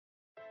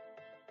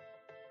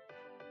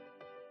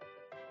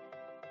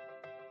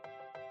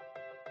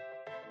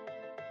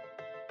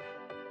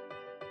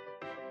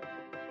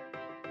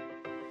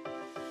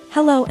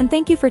Hello and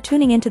thank you for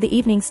tuning into the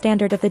Evening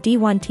Standard of the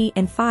D1T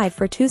in 5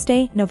 for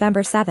Tuesday,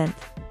 November 7th.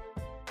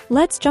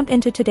 Let's jump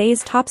into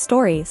today's top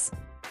stories.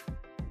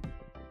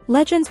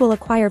 Legends will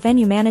acquire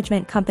venue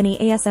management company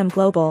ASM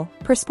Global,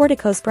 per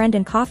Sportico's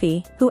Brendan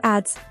Coffey, who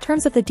adds,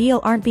 terms of the deal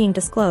aren't being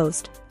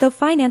disclosed, though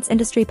finance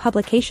industry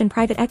publication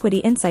Private Equity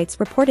Insights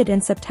reported in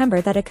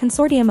September that a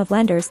consortium of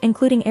lenders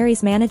including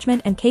Ares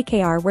Management and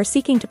KKR were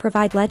seeking to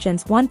provide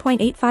Legends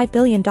 $1.85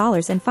 billion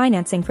in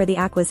financing for the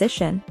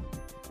acquisition.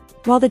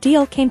 While the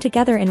deal came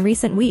together in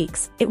recent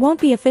weeks, it won't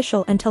be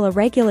official until a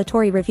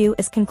regulatory review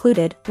is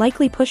concluded,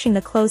 likely pushing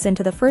the close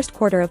into the first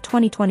quarter of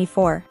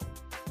 2024.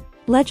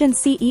 Legends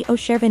CEO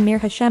Shervin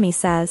Mir-Hashemi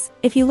says,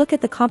 if you look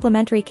at the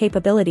complementary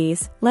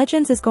capabilities,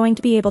 Legends is going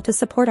to be able to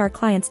support our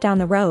clients down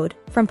the road,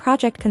 from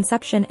project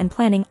conception and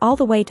planning all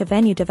the way to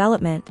venue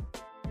development.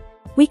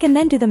 We can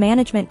then do the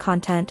management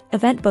content,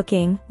 event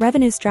booking,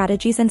 revenue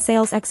strategies and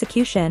sales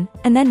execution,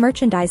 and then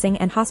merchandising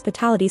and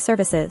hospitality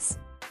services.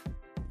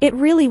 It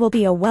really will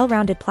be a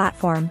well-rounded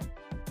platform.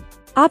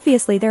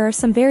 Obviously there are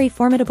some very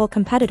formidable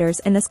competitors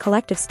in this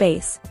collective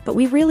space, but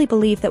we really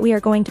believe that we are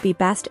going to be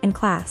best in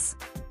class.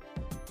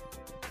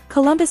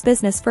 Columbus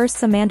Business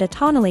First's Amanda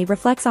Tonelli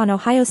reflects on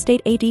Ohio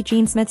State AD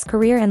Gene Smith's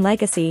career and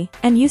legacy,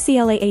 and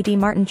UCLA AD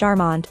Martin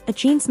Jarmond, a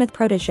Gene Smith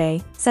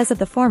protege, says of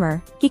the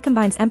former, he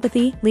combines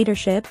empathy,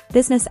 leadership,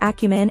 business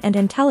acumen and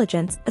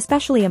intelligence,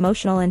 especially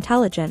emotional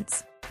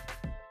intelligence.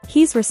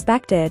 He's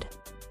respected.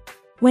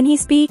 When he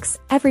speaks,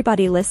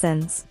 everybody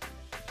listens.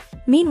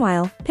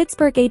 Meanwhile,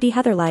 Pittsburgh AD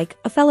Heather Like,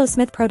 a fellow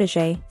Smith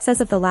protege,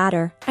 says of the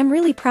latter, I'm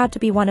really proud to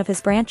be one of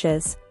his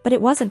branches, but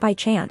it wasn't by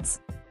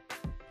chance.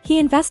 He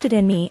invested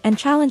in me and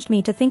challenged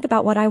me to think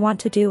about what I want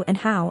to do and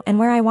how and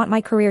where I want my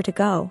career to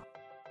go.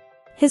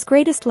 His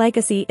greatest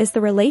legacy is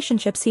the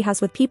relationships he has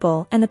with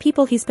people and the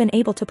people he's been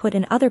able to put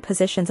in other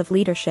positions of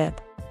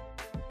leadership.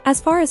 As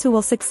far as who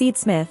will succeed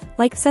Smith,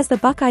 Like says the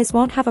Buckeyes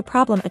won't have a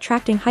problem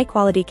attracting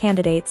high-quality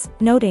candidates,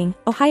 noting,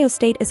 Ohio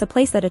State is a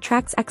place that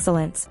attracts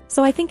excellence,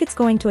 so I think it's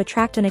going to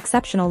attract an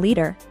exceptional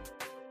leader.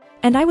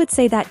 And I would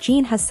say that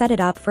Gene has set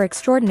it up for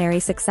extraordinary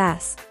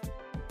success.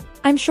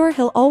 I'm sure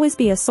he'll always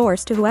be a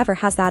source to whoever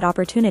has that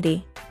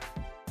opportunity.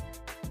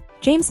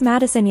 James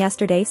Madison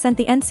yesterday sent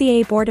the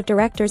NCAA Board of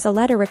Directors a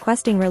letter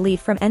requesting relief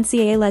from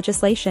NCAA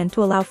legislation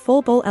to allow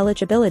full bowl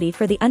eligibility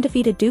for the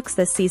undefeated Dukes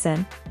this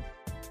season.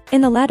 In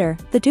the letter,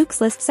 the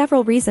Dukes list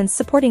several reasons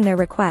supporting their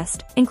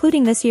request,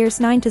 including this year's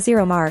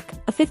 9-0 mark,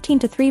 a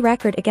 15-3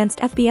 record against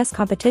FBS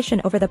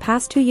competition over the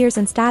past 2 years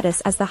and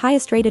status as the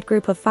highest-rated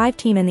group of 5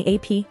 team in the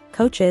AP,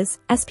 Coaches,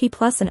 SP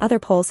Plus and other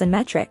polls and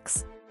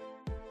metrics.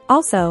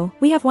 Also,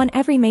 we have won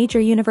every major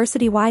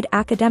university-wide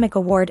academic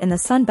award in the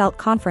Sun Belt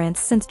Conference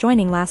since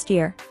joining last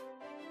year.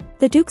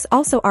 The Dukes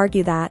also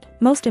argue that,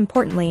 most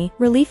importantly,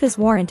 relief is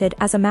warranted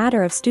as a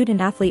matter of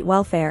student-athlete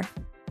welfare.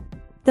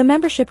 The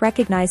membership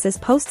recognizes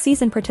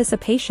post-season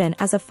participation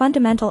as a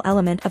fundamental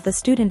element of the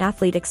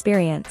student-athlete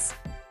experience.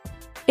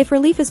 If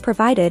relief is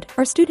provided,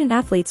 our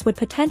student-athletes would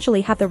potentially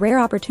have the rare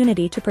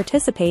opportunity to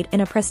participate in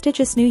a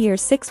prestigious New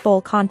Year's Six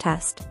Bowl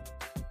contest.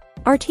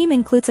 Our team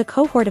includes a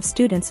cohort of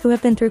students who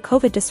have been through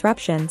COVID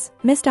disruptions,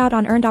 missed out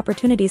on earned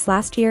opportunities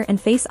last year and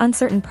face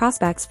uncertain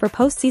prospects for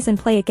post-season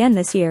play again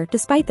this year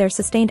despite their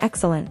sustained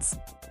excellence.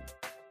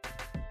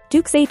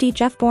 Dukes AD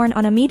Jeff Bourne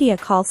on a media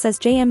call says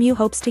JMU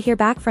hopes to hear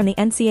back from the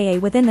NCAA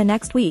within the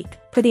next week,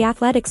 per the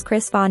Athletic's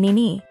Chris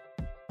Vanini.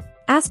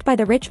 Asked by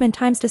the Richmond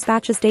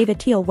Times-Dispatch's David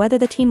Teal whether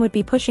the team would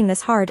be pushing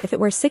this hard if it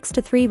were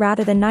 6-3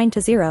 rather than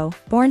 9-0,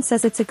 Bourne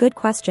says it's a good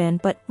question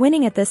but,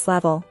 winning at this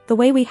level, the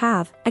way we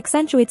have,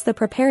 accentuates the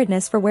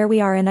preparedness for where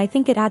we are and I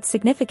think it adds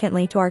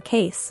significantly to our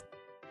case.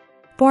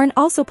 Bourne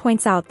also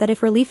points out that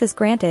if relief is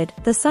granted,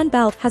 the Sun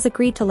Belt has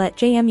agreed to let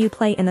JMU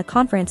play in the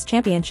conference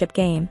championship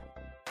game.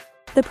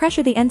 The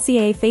pressure the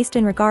NCAA faced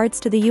in regards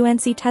to the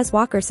UNC Tez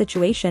Walker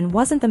situation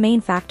wasn't the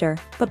main factor,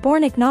 but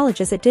Bourne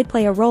acknowledges it did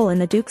play a role in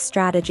the Dukes'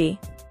 strategy.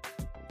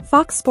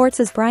 Fox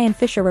Sports' Brian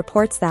Fisher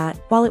reports that,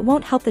 while it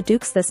won't help the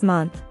Dukes this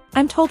month,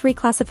 I'm told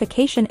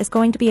reclassification is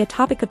going to be a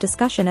topic of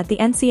discussion at the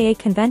NCAA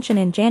convention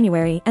in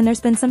January and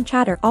there's been some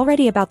chatter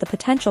already about the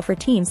potential for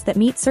teams that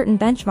meet certain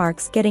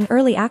benchmarks getting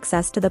early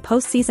access to the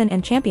postseason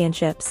and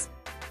championships.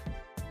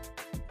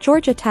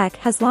 Georgia Tech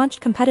has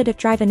launched Competitive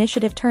Drive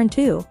Initiative Turn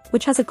 2,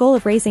 which has a goal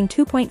of raising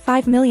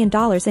 $2.5 million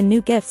in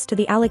new gifts to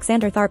the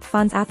Alexander Tharp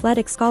Fund's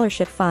Athletic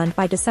Scholarship Fund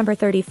by December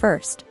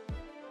 31st.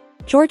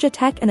 Georgia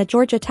Tech and the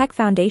Georgia Tech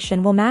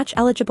Foundation will match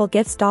eligible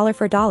gifts dollar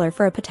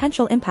for a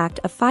potential impact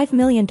of $5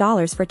 million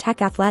for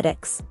Tech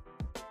athletics.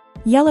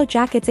 Yellow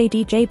Jackets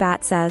AD Jay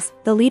Batt says,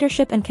 the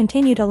leadership and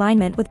continued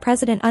alignment with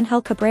President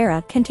Angel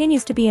Cabrera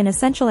continues to be an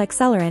essential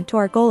accelerant to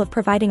our goal of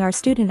providing our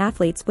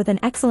student-athletes with an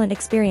excellent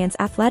experience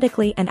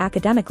athletically and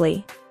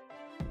academically.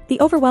 The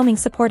overwhelming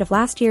support of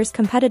last year's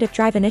Competitive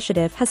Drive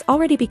initiative has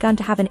already begun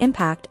to have an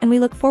impact and we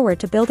look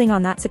forward to building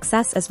on that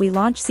success as we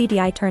launch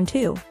CDI Turn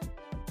 2.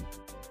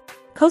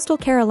 Coastal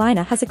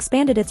Carolina has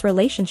expanded its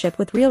relationship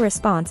with Real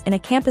Response in a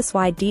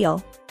campus-wide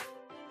deal.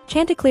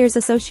 Chanticleer's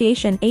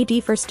Association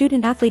AD for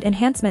Student Athlete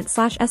Enhancement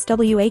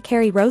 /SWA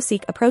Carrie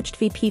Rosique approached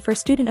VP for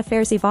Student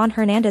Affairs Yvonne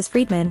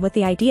Hernandez-Friedman with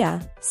the idea,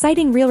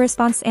 citing real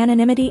response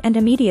anonymity and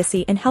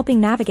immediacy in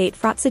helping navigate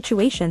fraught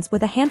situations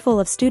with a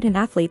handful of student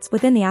athletes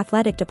within the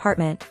athletic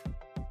department.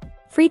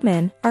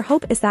 Friedman, our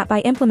hope is that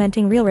by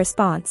implementing Real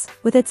Response,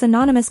 with its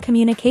anonymous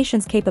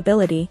communications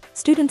capability,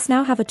 students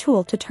now have a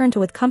tool to turn to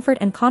with comfort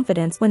and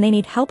confidence when they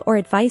need help or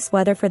advice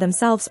whether for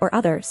themselves or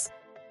others.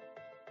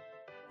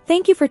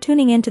 Thank you for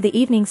tuning in to the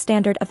Evening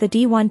Standard of the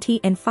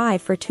D1T in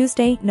 5 for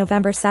Tuesday,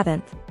 November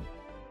 7th.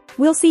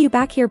 We'll see you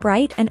back here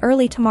bright and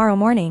early tomorrow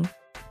morning.